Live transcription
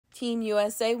Team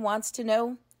USA wants to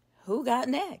know who got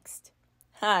next.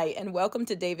 Hi, and welcome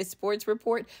to Davis Sports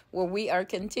Report, where we are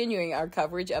continuing our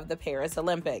coverage of the Paris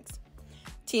Olympics.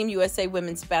 Team USA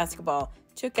women's basketball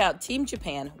took out Team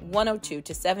Japan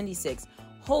 102-76,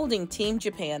 holding Team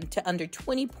Japan to under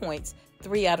 20 points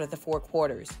 3 out of the 4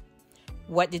 quarters.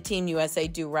 What did Team USA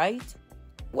do right?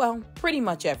 Well, pretty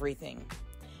much everything.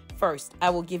 First, I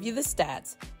will give you the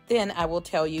stats, then I will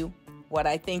tell you what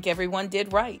I think everyone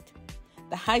did right.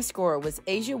 The high scorer was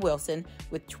Asia Wilson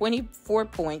with 24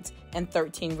 points and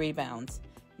 13 rebounds.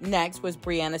 Next was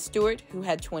Breanna Stewart, who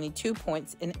had 22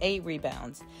 points and 8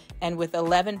 rebounds. And with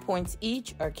 11 points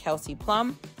each are Kelsey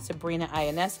Plum, Sabrina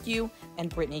Ionescu,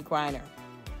 and Brittney Griner.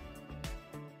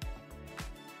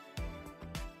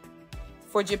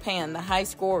 For Japan, the high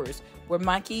scorers were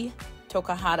Maki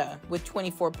Tokahata with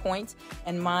 24 points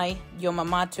and Mai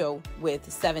Yamamoto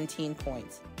with 17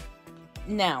 points.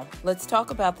 Now, let's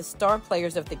talk about the star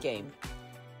players of the game.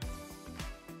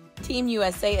 Team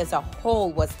USA as a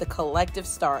whole was the collective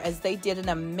star, as they did an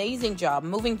amazing job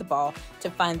moving the ball to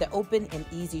find the open and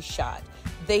easy shot.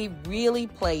 They really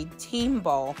played team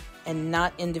ball and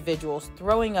not individuals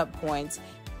throwing up points.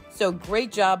 So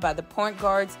great job by the point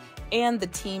guards and the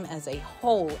team as a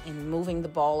whole in moving the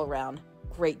ball around.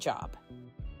 Great job.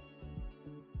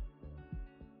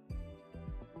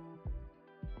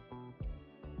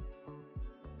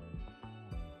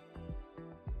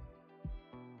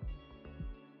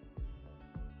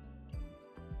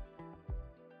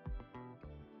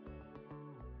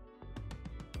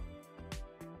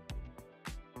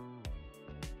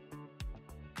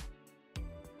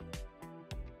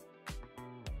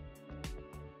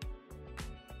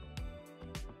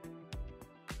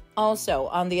 Also,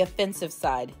 on the offensive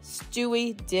side,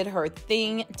 Stewie did her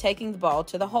thing, taking the ball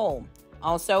to the hole.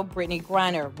 Also, Brittney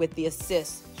Griner with the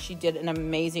assists. She did an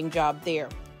amazing job there.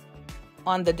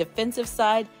 On the defensive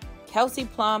side, Kelsey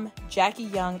Plum, Jackie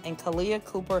Young, and Kalia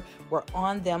Cooper were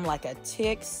on them like a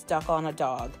tick stuck on a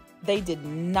dog. They did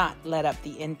not let up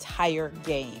the entire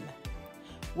game.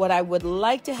 What I would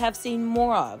like to have seen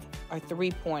more of are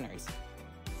three-pointers.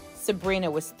 Sabrina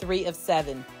was 3 of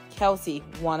 7, Kelsey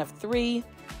 1 of 3,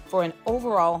 for an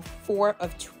overall 4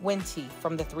 of 20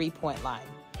 from the three-point line.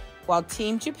 While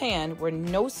Team Japan were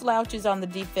no slouches on the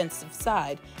defensive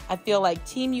side, I feel like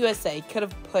Team USA could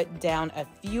have put down a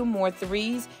few more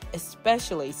threes,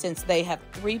 especially since they have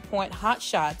three-point hot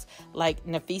shots like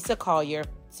Napheesa Collier,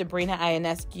 Sabrina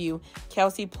Ionescu,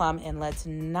 Kelsey Plum, and let's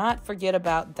not forget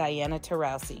about Diana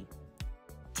Taurasi.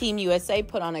 Team USA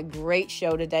put on a great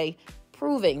show today,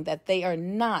 proving that they are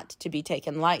not to be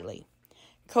taken lightly.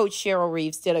 Coach Cheryl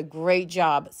Reeves did a great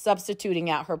job substituting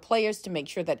out her players to make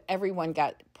sure that everyone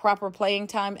got proper playing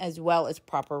time as well as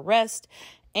proper rest.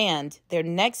 And their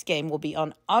next game will be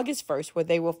on August 1st, where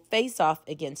they will face off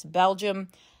against Belgium.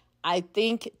 I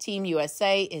think Team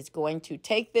USA is going to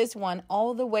take this one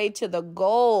all the way to the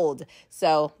gold.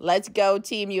 So let's go,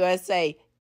 Team USA.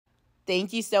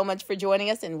 Thank you so much for joining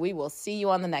us, and we will see you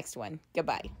on the next one.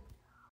 Goodbye.